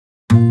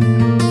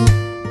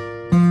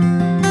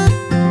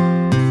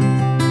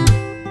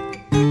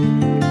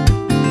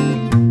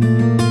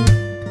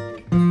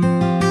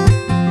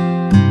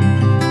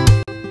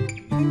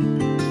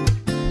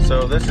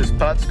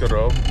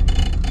Pátzcuaro.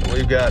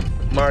 We've got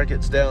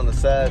markets down the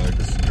side of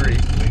the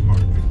street.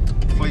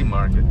 Flea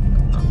market.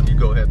 You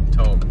go ahead and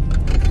talk.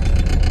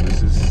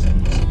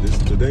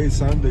 Today is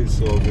Sunday,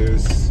 so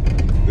there's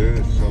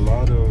a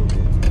lot of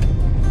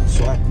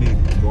swap meet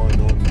going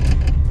on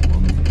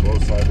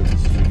both sides of the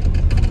street.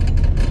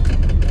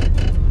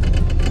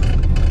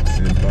 It's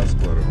in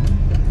Pátzcuaro.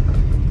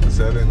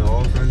 Selling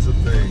all kinds of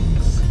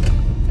things.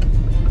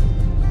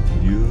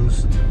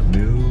 Used,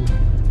 new,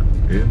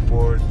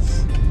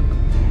 imports,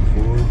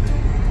 food,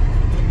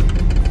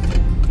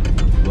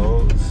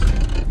 clothes.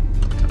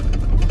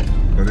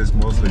 But it's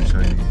mostly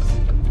Chinese.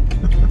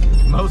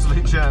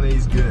 Mostly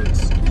Chinese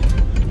goods.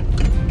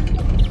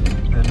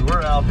 And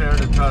we're out here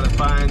to try to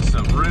find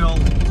some real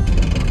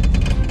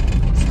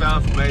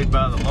stuff made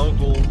by the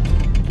local,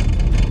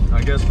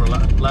 I guess for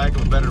lack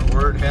of a better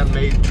word,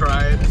 handmade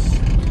tribes.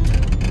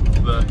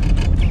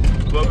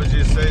 What would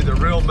you say, the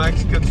real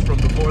Mexicans from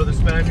before the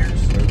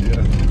Spaniards?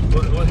 Yeah.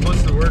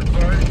 What's the word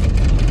for it?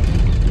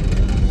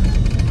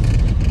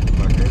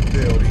 La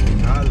gente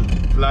original.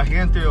 La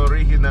gente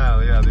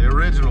original, yeah, the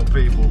original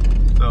people.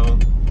 So,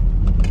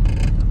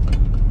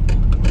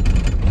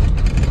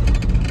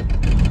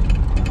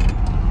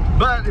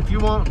 but if you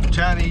want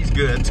Chinese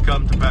goods,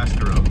 come to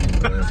Pátzcuaro.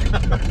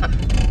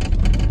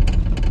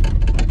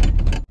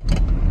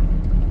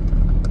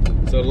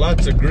 So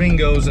lots of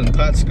gringos in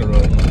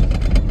Pátzcuaro.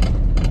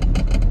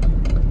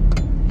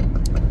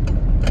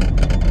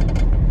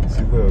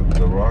 See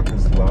the rock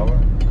is lava?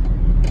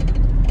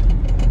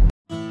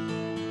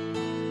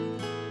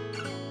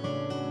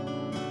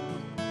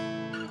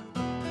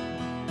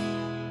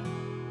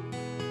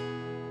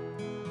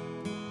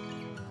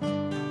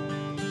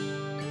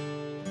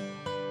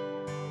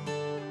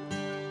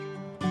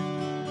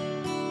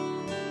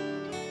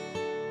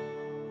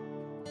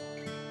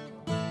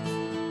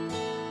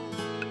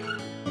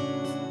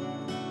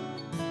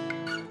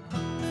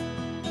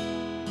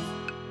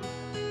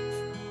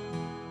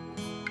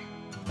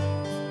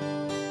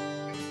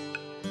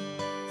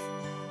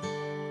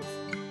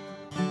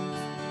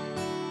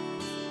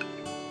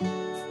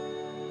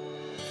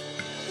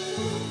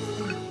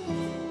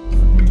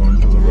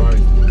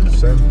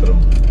 Centro.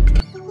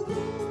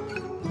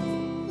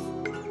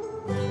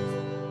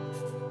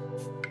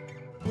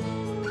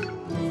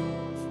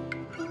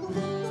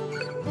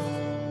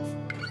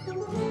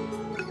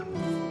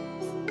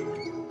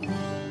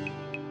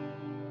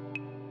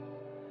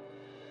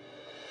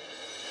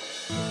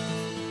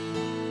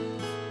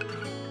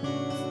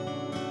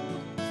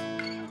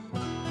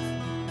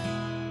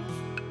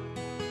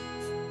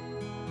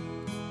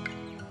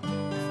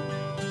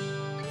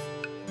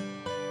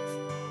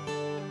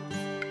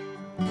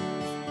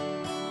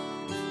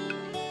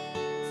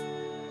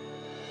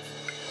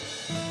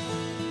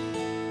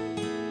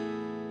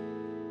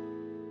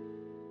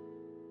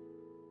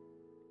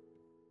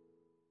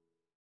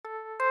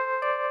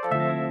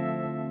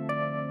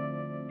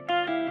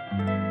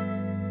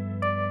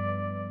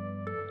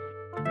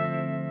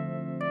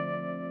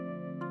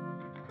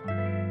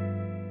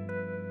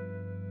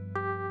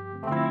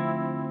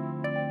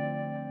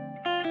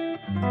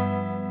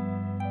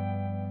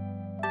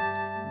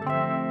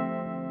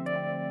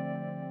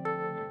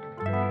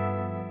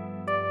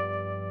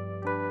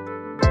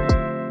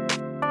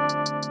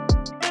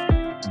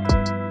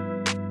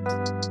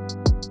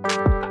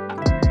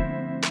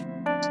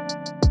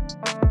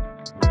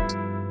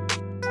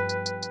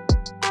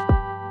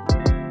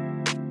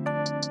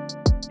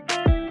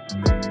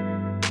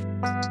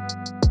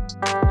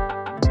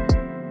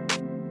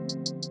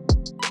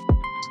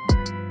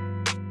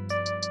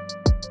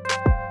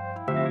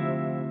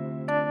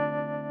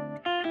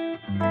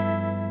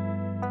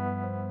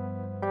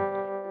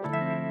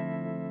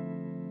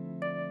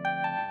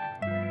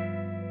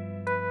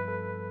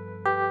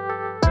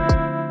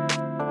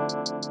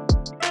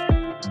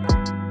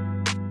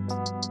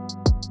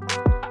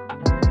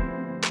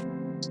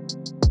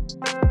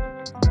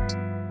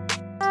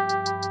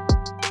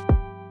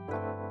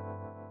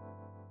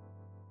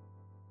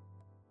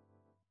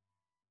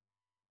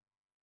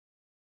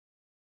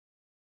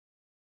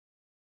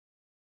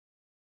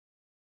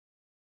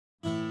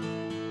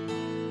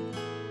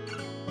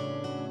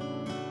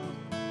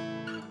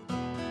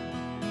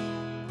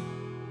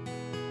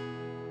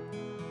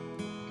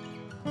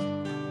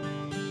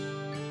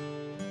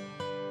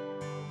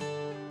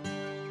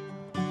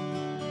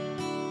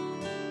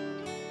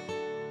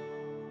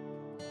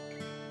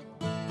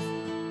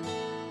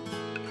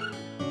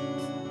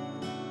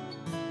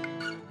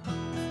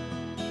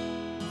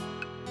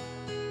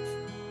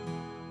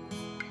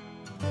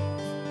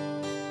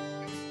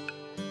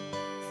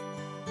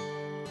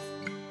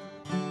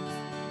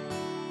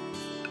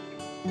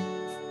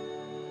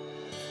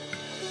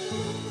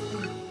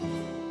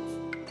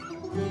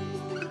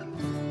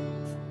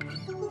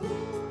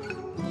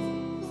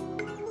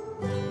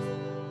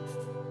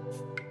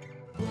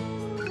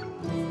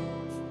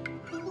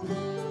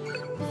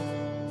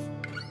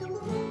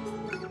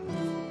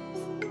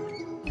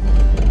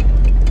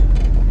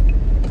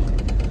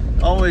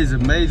 always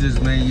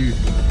amazes me. You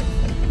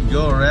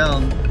go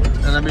around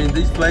And I mean,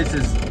 these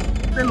places,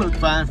 they look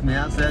fine from the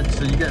outside.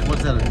 So you got,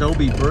 what's that,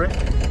 adobe brick?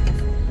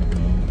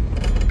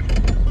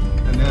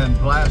 And then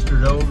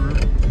plastered over.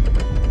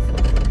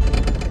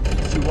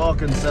 You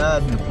walk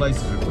inside and the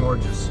places are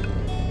gorgeous.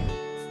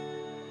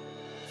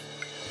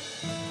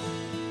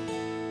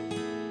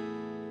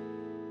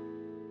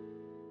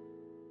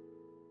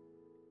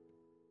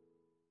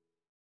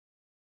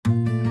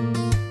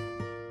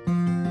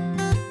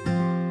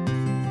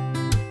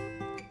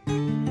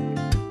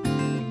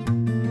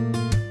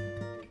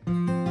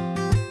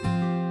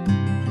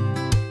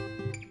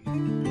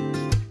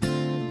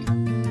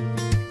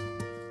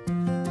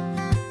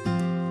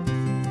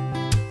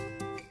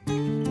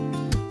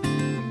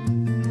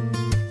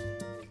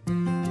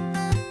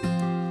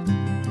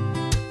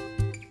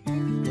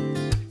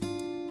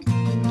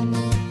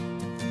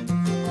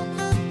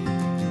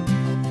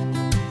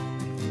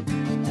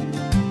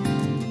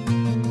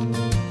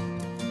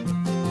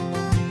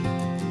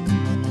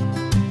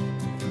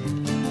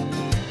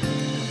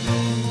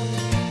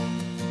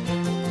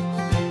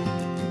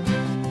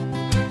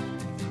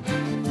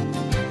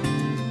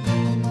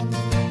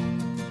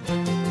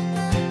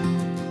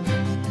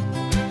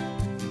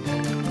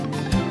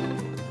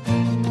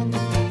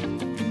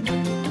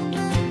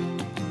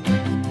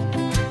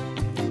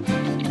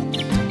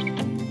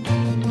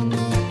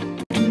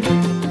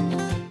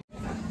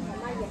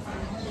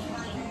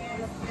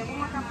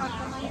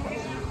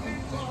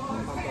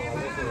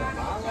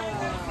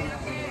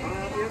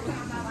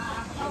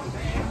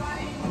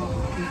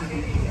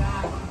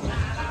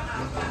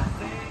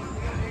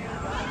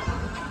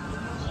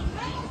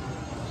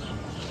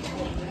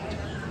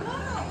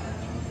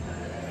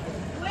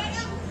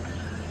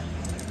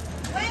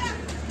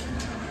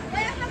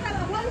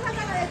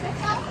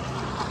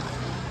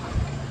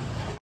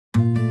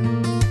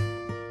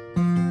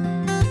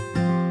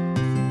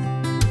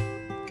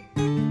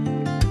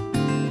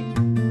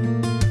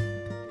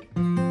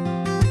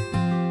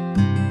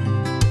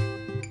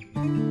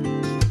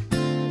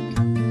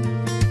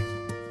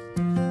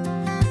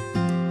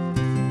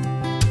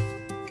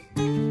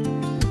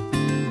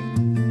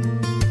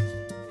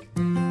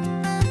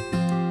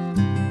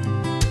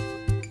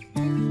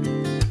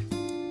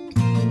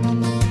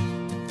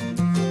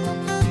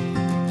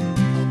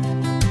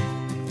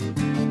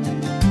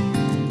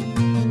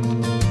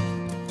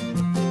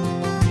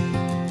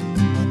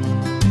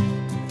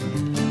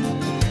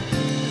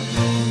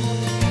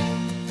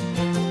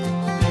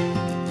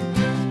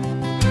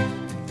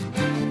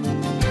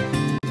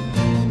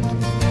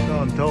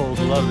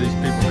 A lot of these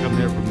people come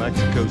here from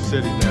Mexico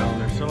City now,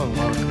 and they're selling a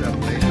lot